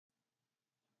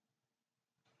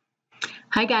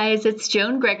Hi guys, it's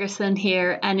Joan Gregerson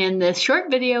here, and in this short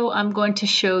video I'm going to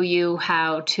show you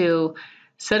how to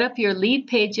set up your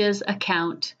Leadpages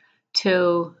account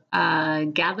to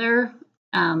gather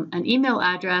an email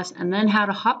address, and then how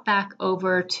to hop back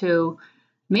over to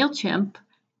MailChimp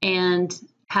and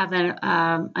have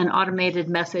an automated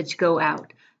message go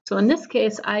out. So in this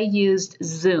case I used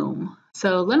Zoom.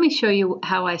 So let me show you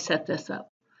how I set this up.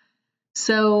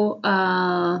 So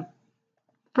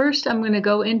first, I'm going to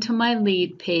go into my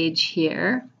lead page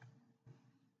here.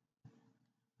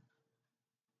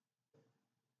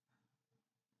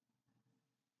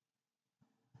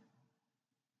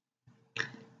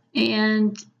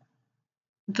 And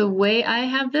the way I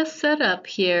have this set up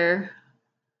here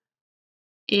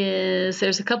is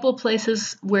there's a couple of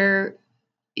places where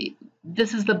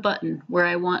this is the button where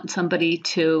I want somebody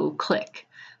to click.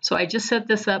 So I just set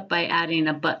this up by adding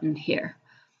a button here.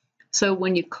 So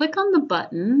when you click on the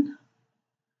button,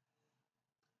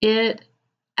 it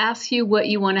asks you what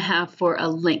you want to have for a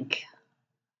link.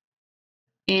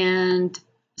 And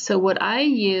so what I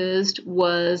used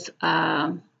was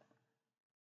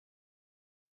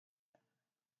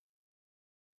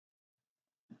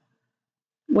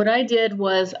what I did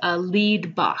was a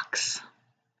lead box.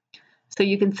 So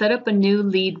you can set up a new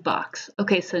lead box.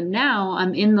 Okay, so now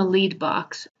I'm in the lead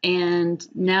box, and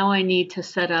now I need to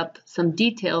set up some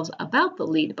details about the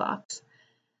lead box.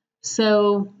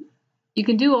 So you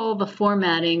can do all the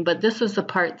formatting, but this is the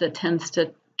part that tends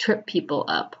to trip people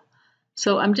up.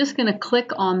 So I'm just going to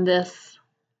click on this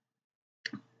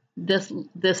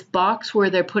box where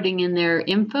they're putting in their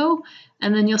info,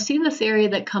 and then you'll see this area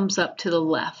that comes up to the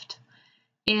left.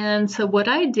 And so what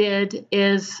I did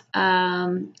is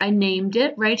I named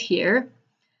it right here,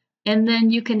 and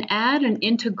then you can add an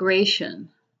integration.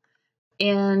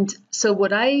 And so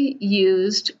what I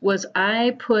used was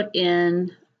I put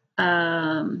in,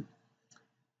 I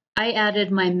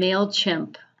added my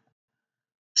MailChimp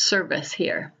service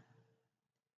here.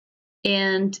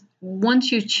 And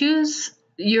once you choose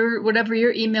whatever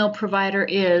your email provider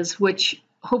is, which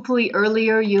hopefully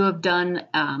earlier you have done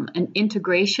an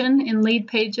integration in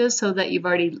Leadpages so that you've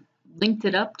already linked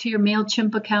it up to your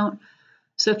MailChimp account.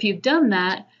 So if you've done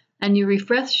that and you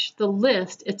refresh the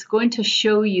list, it's going to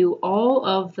show you all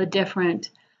of the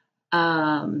different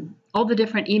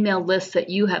email lists that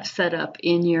you have set up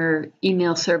in your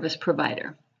email service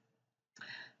provider.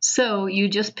 So you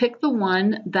just pick the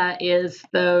one that is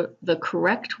the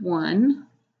correct one,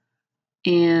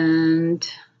 and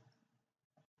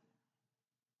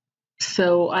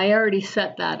so I already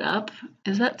set that up.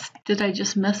 Did I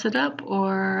just mess it up,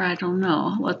 or I don't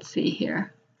know? Let's see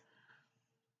here.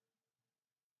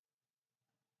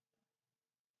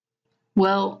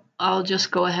 Well, I'll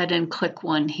just go ahead and click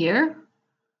one here.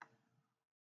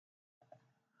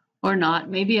 Or not,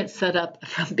 maybe it's set up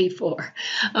from before.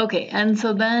 Okay, and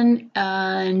so then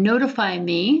notify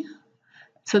me.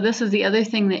 So this is the other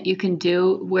thing that you can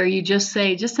do, where you just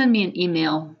say, just send me an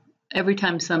email every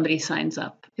time somebody signs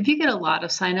up. If you get a lot of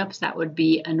signups, that would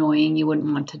be annoying. You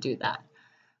wouldn't want to do that.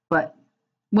 But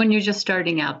when you're just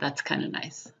starting out, that's kind of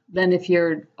nice. Then if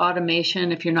you're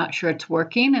automation, if you're not sure it's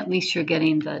working, at least you're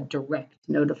getting the direct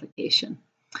notification.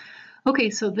 Okay,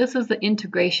 so this is the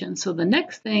integration. So the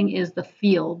next thing is the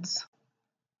fields.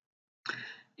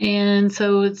 And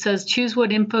so it says choose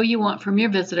what info you want from your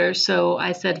visitors. So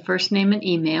I said first name and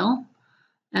email.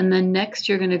 And then next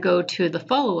you're going to go to the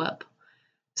follow-up.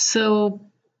 So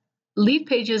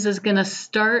Leadpages is going to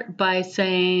start by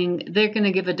saying they're going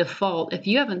to give a default. If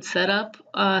you haven't set up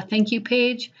a thank you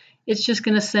page, it's just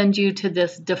going to send you to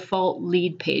this default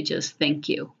Leadpages thank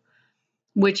you,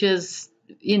 which is,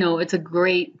 it's a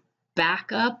great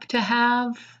backup to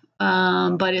have,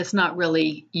 but it's not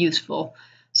really useful.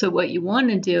 So what you want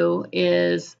to do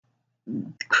is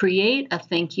create a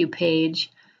thank you page,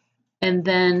 and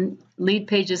then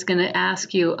Leadpage is going to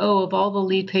ask you, of all the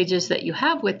lead pages that you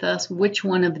have with us, which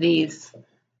one of these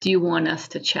do you want us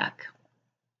to check?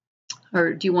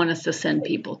 Or do you want us to send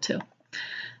people to?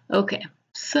 Okay,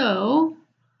 so,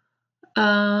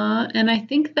 and I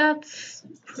think that's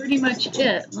pretty much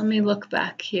it. Let me look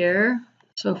back here.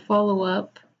 So follow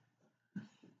up.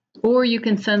 Or you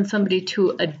can send somebody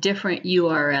to a different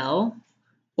URL,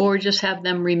 or just have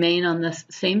them remain on the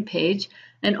same page.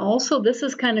 And also, this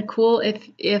is kind of cool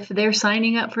if they're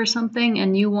signing up for something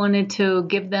and you wanted to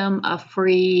give them a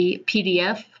free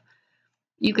PDF,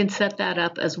 you can set that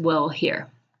up as well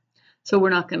here. So we're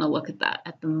not going to look at that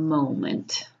at the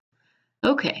moment.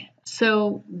 Okay,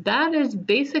 so that is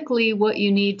basically what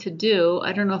you need to do.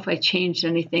 I don't know if I changed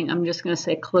anything. I'm just going to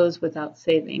say close without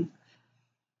saving.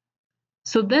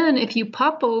 So then if you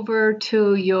pop over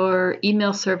to your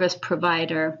email service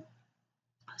provider,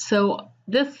 so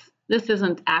this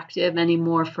isn't active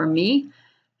anymore for me,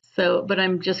 but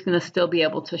I'm just going to still be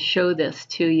able to show this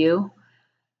to you.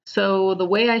 So the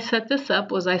way I set this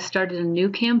up was I started a new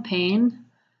campaign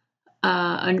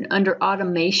under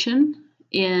automation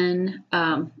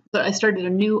I started a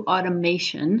new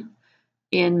automation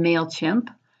in MailChimp,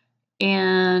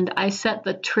 and I set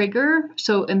the trigger.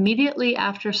 So immediately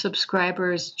after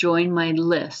subscribers join my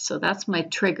list, so that's my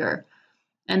trigger.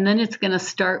 And then it's going to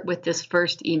start with this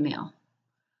first email.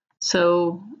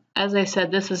 So as I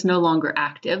said, this is no longer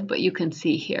active, but you can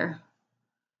see here.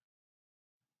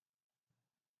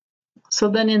 So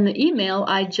then in the email,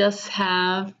 I just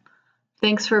have,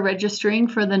 thanks for registering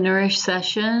for the Nourish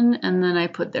session, and then I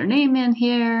put their name in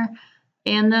here,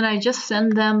 and then I just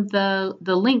send them the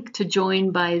link to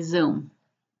join by Zoom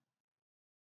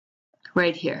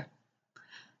right here.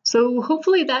 So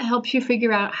hopefully that helps you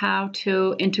figure out how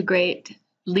to integrate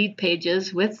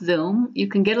Leadpages with Zoom. You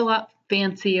can get a lot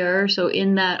fancier, so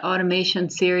in that automation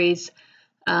series,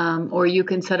 or you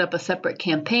can set up a separate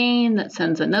campaign that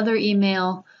sends another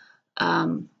email,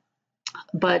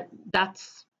 but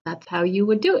that's how you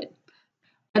would do it.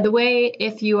 By the way,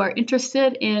 if you are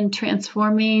interested in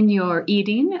transforming your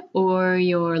eating or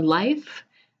your life,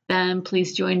 then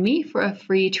please join me for a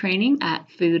free training at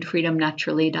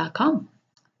foodfreedomnaturally.com.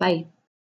 Bye.